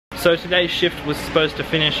So today's shift was supposed to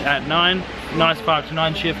finish at 9. Nice 5 to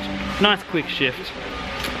 9 shift. Nice quick shift.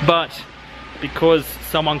 But because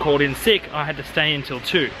someone called in sick, I had to stay until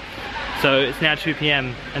 2. So it's now 2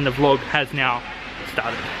 PM and the vlog has now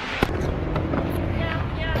started.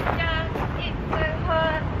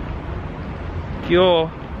 You're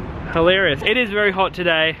hilarious. It is very hot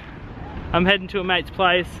today. I'm heading to a mate's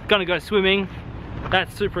place. Gonna go swimming.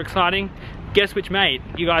 That's super exciting. Guess which mate?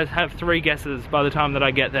 You guys have 3 guesses by the time that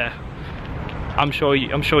I get there. I'm sure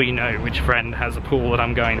you know which friend has a pool that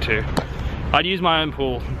I'm going to. I'd use my own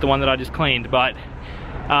pool, the one that I just cleaned, but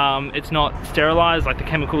it's not sterilized, like the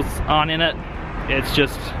chemicals aren't in it. It's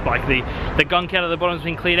just like the gunk out of the bottom's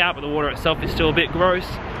been cleared out, but the water itself is still a bit gross.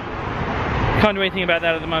 Can't do anything about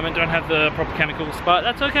that at the moment, don't have the proper chemicals, but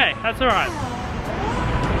that's okay, that's alright.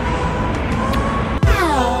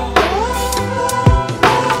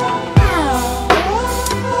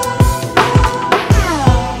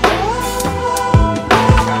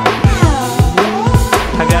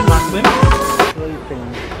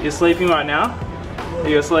 You're sleeping right now? Are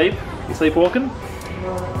you asleep? You sleepwalking? No,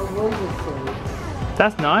 I'm not asleep.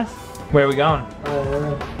 That's nice. Where are we going?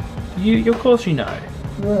 Of course you know.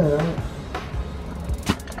 Yeah.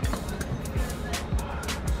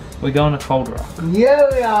 We're going to Cold Rock. Yeah,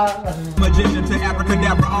 we are. Magician to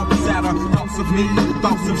abracadabra, all the sadder. Thoughts of me,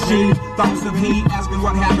 thoughts of she, thoughts of he. Asking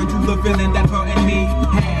what happened to the feeling that her and me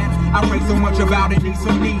had. I pray so much about it, need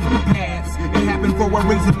some knee pads. It happened for a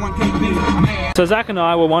reason, one can't be mad. So Zach and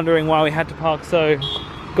I were wondering why we had to park so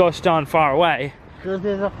gosh darn far away. Because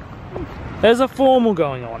There's a formal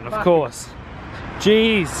going on, of course.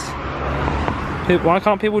 Jeez. Why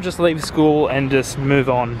can't people just leave school and just move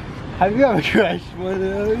on? Have you ever crashed one of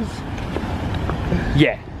those?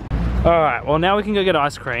 Yeah. Alright, well now we can go get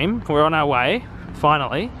ice cream. We're on our way,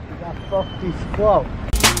 finally. That fucked is close.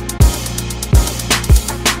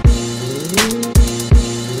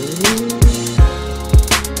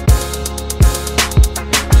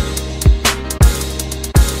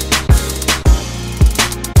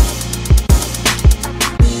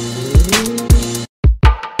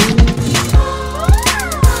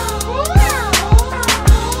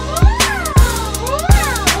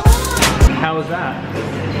 How was that?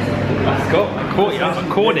 I caught you. I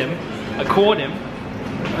caught him.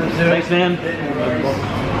 Thanks, man.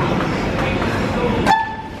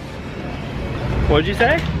 What did you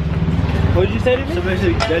say? What did you say to me? Somebody's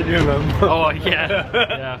dead, remember? Oh, yeah.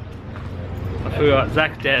 Yeah. I forgot.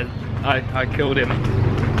 Zach's dead. I killed him.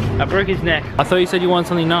 I broke his neck. I thought you said you wanted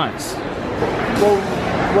something nice. Well,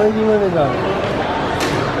 where do you want to go?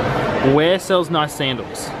 Where sells nice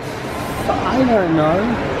sandals? I don't know.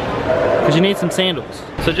 Because you need some sandals.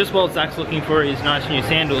 So just while Zach's looking for his nice new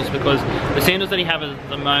sandals, because the sandals that he has at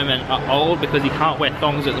the moment are old because he can't wear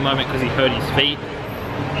thongs at the moment because he hurt his feet.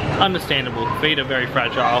 Understandable, feet are very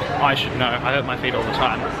fragile. I should know, I hurt my feet all the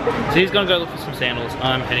time. So he's gonna go look for some sandals.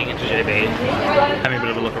 I'm heading into JB, having a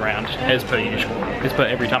bit of a look around, as per usual. As per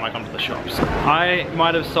every time I come to the shops. I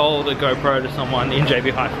might have sold a GoPro to someone in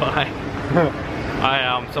JB Hi-Fi.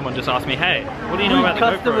 Someone just asked me, hey, what do you know about the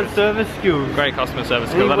customer GoPros? service skills. Great customer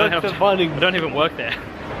service skills. I don't even work there.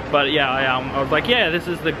 But yeah, I was like, yeah, this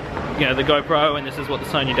is the the GoPro and this is what the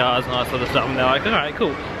Sony does and all that sort of stuff. And they're like, alright,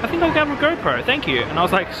 cool. I think I'll have a GoPro, thank you. And I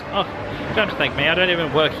was like, oh, you don't have to thank me, I don't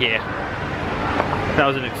even work here. That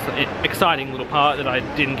was an exciting little part that I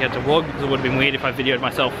didn't get to vlog because it would have been weird if I videoed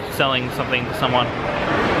myself selling something to someone.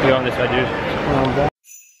 Go on this way, dude.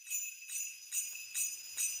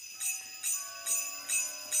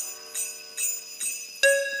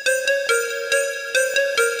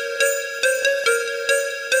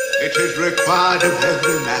 It is required of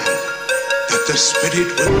every man that the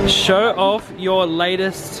spirit will... Show off your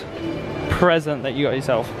latest present that you got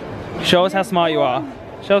yourself. Show us how smart you are.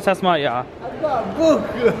 Show us how smart you are. I got a book.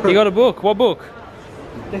 You got a book? What book?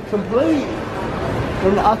 The complete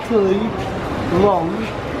and utterly long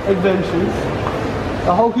adventures.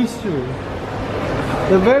 The whole history.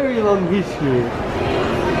 The very long history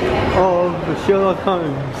of Sherlock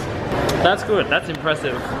Holmes. That's good. That's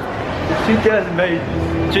impressive. 2,000 pages.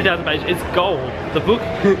 2,000 pages. It's gold. The book,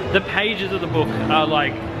 the pages of the book are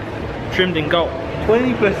like trimmed in gold.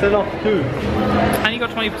 20% off too. And you got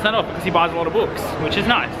 20% off because he buys a lot of books, which is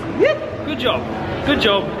nice. Yep. Good job. Good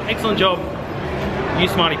job. Excellent job. You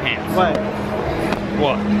smarty pants. Wait.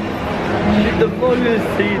 What? Did the vloggers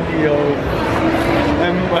see the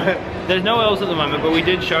There's no L's at the moment, but we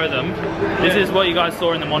did show them. This is what you guys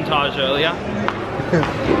saw in the montage earlier.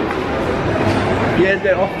 Yeah,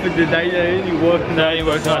 they're off for the day, they only work 9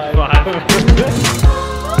 to 5.